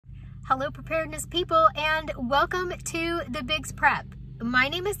Hello preparedness people, and welcome to the Biggs Prep. My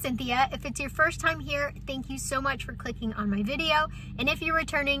name is Cynthia. If it's your first time here, thank you so much for clicking on my video. And if you're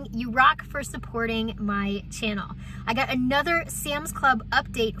returning, you rock for supporting my channel. I got another Sam's Club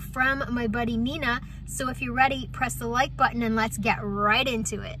update from my buddy Nina. So if you're ready, press the like button and let's get right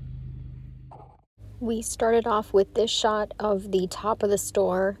into it. We started off with this shot of the top of the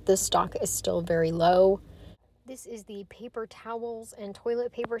store. The stock is still very low. This is the paper towels and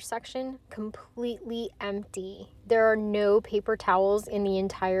toilet paper section, completely empty. There are no paper towels in the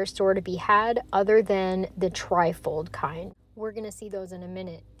entire store to be had other than the tri-fold kind. We're gonna see those in a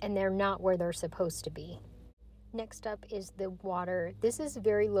minute, and they're not where they're supposed to be. Next up is the water. This is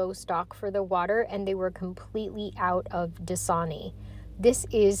very low stock for the water, and they were completely out of Dasani. This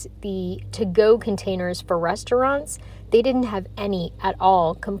is the to-go containers for restaurants. They didn't have any at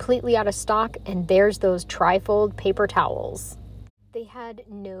all, completely out of stock, and there's those tri-fold paper towels. They had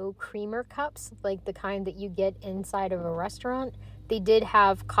no creamer cups, like the kind that you get inside of a restaurant. They did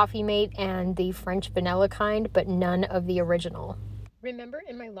have Coffee Mate and the French vanilla kind, but none of the original. Remember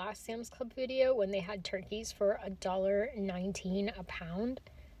in my last Sam's Club video when they had turkeys for $1.19 a pound?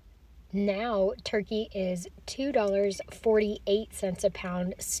 Now turkey is $2.48 a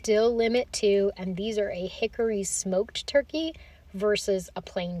pound, still limit 2, and these are a hickory smoked turkey versus a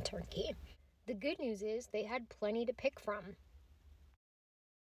plain turkey. The good news is they had plenty to pick from.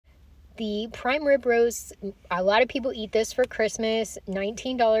 The prime rib roast, a lot of people eat this for Christmas,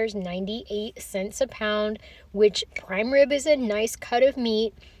 $19.98 a pound, which prime rib is a nice cut of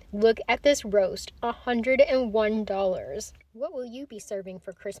meat. Look at this roast, $101. What will you be serving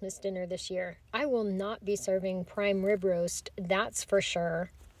for Christmas dinner this year? I will not be serving prime rib roast, that's for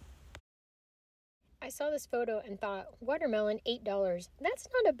sure. I saw this photo and thought, watermelon, $8. That's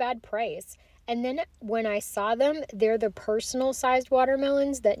not a bad price. And then when I saw them, they're the personal sized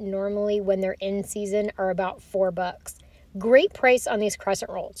watermelons that normally when they're in season are about $4. Great price on these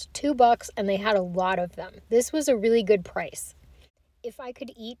crescent rolls, $2, and they had a lot of them. This was a really good price. If I could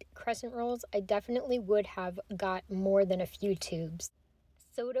eat crescent rolls, I definitely would have got more than a few tubes.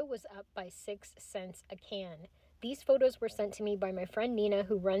 Soda was up by 6 cents a can. These photos were sent to me by my friend Nina,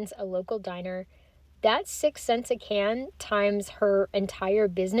 who runs a local diner. That's 6 cents a can times her entire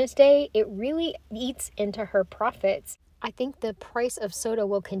business day. It really eats into her profits. I think the price of soda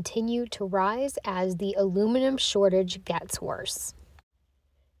will continue to rise as the aluminum shortage gets worse.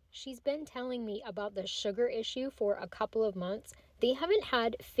 She's been telling me about the sugar issue for a couple of months. They haven't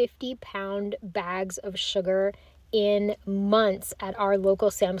had 50-pound bags of sugar in months at our local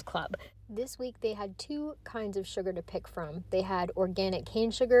Sam's Club. This week they had 2 kinds of sugar to pick from. They had organic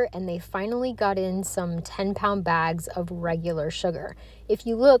cane sugar, and they finally got in some 10-pound bags of regular sugar. If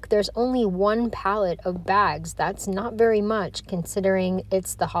you look, there's only 1 pallet of bags. That's not very much considering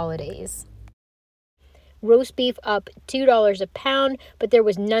it's the holidays. Roast beef up $2 a pound, but there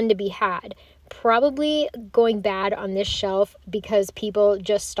was none to be had. Probably going bad on this shelf because people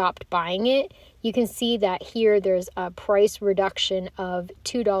just stopped buying it. You can see that here there's a price reduction of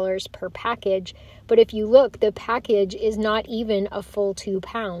 $2 per package, but if you look, the package is not even a full 2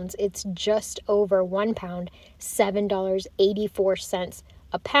 pounds. It's just over 1 pound, $7.84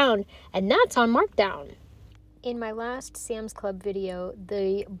 a pound, and that's on markdown. In my last Sam's Club video,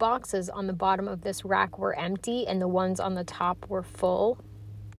 the boxes on the bottom of this rack were empty and the ones on the top were full.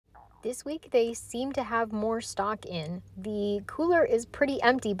 This week, they seem to have more stock in. The cooler is pretty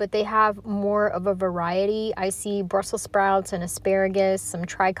empty, but they have more of a variety. I see Brussels sprouts and asparagus, some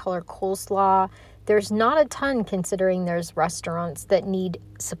tricolor coleslaw. There's not a ton considering there's restaurants that need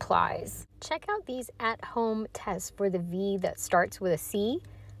supplies. Check out these at-home tests for the V that starts with a C.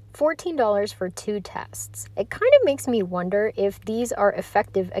 $14 for 2 tests. It kind of makes me wonder if these are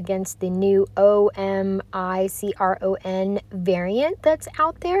effective against the new Omicron variant that's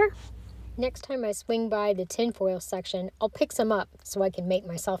out there. Next time I swing by the tinfoil section, I'll pick some up so I can make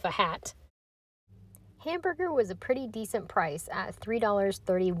myself a hat. Hamburger was a pretty decent price at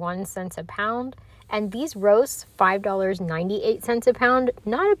 $3.31 a pound, and these roasts, $5.98 a pound,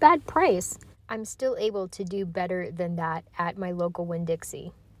 not a bad price. I'm still able to do better than that at my local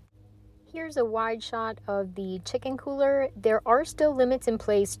Winn-Dixie. Here's a wide shot of the chicken cooler. There are still limits in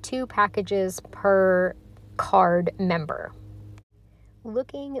place, 2 packages per card member.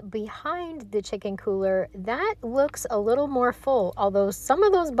 Looking behind the chicken cooler, that looks a little more full, although some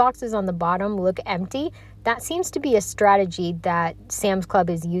of those boxes on the bottom look empty. That seems to be a strategy that Sam's Club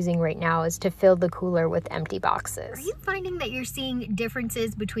is using right now, is to fill the cooler with empty boxes. Are you finding that you're seeing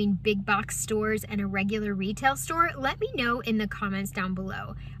differences between big box stores and a regular retail store? Let me know in the comments down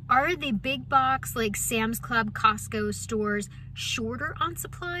below. Are the big box like Sam's Club, Costco stores shorter on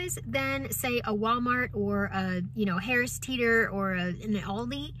supplies than say a Walmart or a, you know, Harris Teeter or an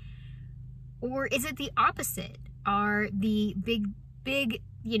Aldi? Or is it the opposite? Are the big,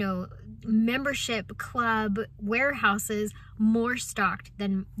 you know, membership club warehouses more stocked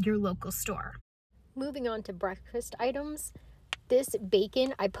than your local store? Moving on to breakfast items. This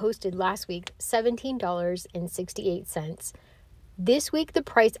bacon I posted last week, $17.68. This week, the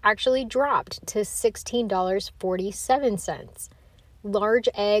price actually dropped to $16.47. Large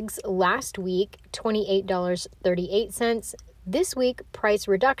eggs last week, $28.38. This week, price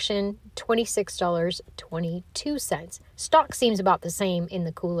reduction, $26.22. Stock seems about the same in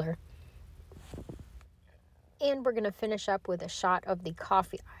the cooler. And we're going to finish up with a shot of the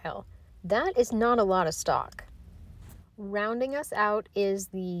coffee aisle. That is not a lot of stock. Rounding us out is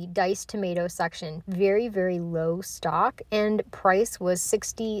the diced tomato section. Very, very low stock, and price was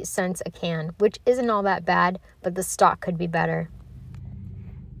 60 cents a can, which isn't all that bad, but the stock could be better.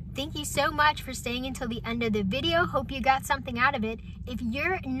 Thank you so much for staying until the end of the video. Hope you got something out of it. If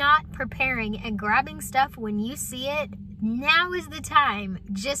you're not preparing and grabbing stuff when you see it, now is the time.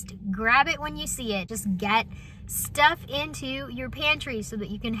 Just grab it when you see it. Just get stuff into your pantry so that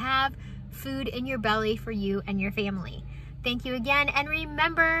you can have food in your belly for you and your family. Thank you again, and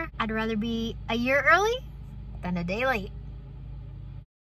remember, I'd rather be a year early than a day late.